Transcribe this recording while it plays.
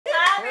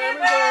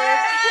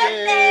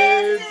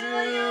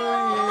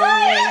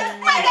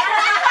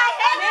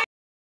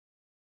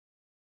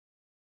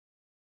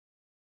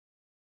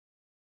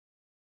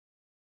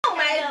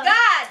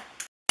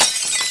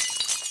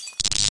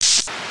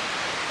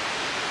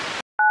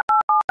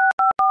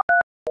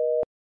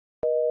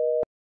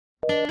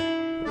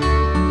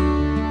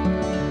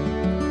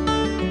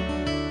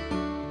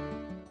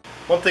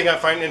One thing I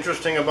find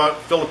interesting about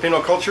Filipino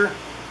culture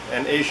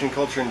and Asian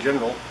culture in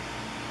general,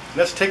 and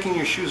that's taking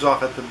your shoes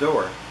off at the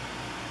door.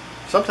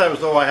 Sometimes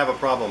though I have a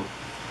problem.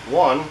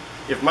 One,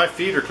 if my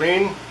feet are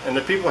clean and the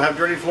people have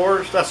dirty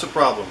floors, that's a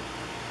problem.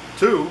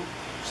 Two,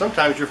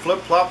 sometimes your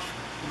flip-flops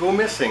go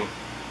missing.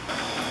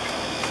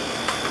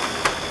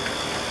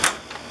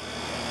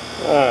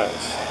 Alright.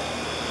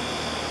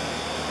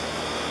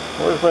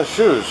 Where's my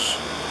shoes?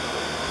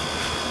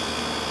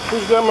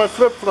 Who's got my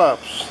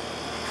flip-flops?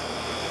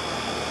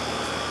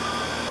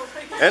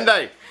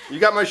 Enday, you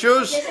got my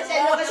shoes?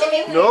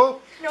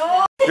 No?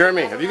 No.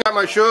 Jeremy, have you got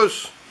my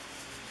shoes?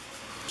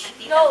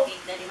 No.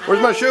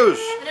 Where's my shoes?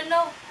 I don't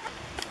know.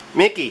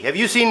 Mickey, have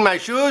you seen my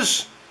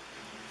shoes?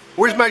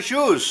 Where's my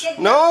shoes?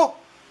 No?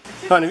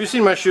 Hon, have you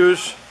seen my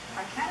shoes?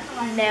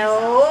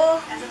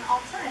 No.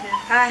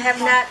 I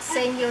have not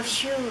seen your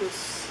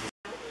shoes.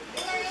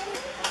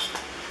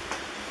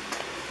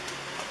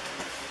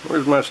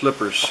 Where's my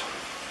slippers?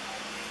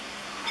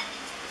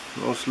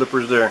 No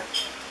slippers there.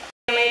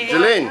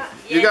 Jeline,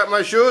 you got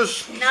my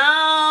shoes?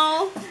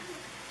 No.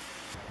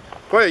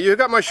 Koya, you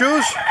got my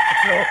shoes?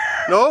 No.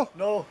 No?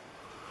 No?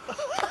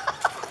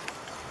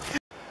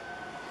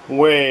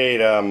 Wait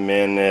a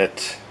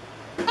minute.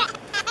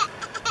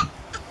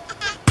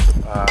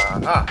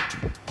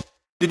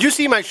 Did you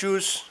see my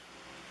shoes?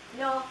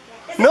 No.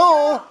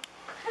 No?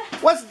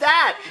 What's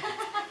that?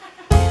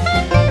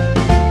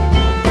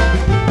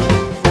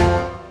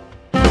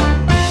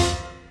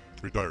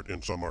 Retired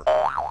in Samar.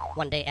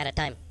 One day at a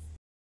time.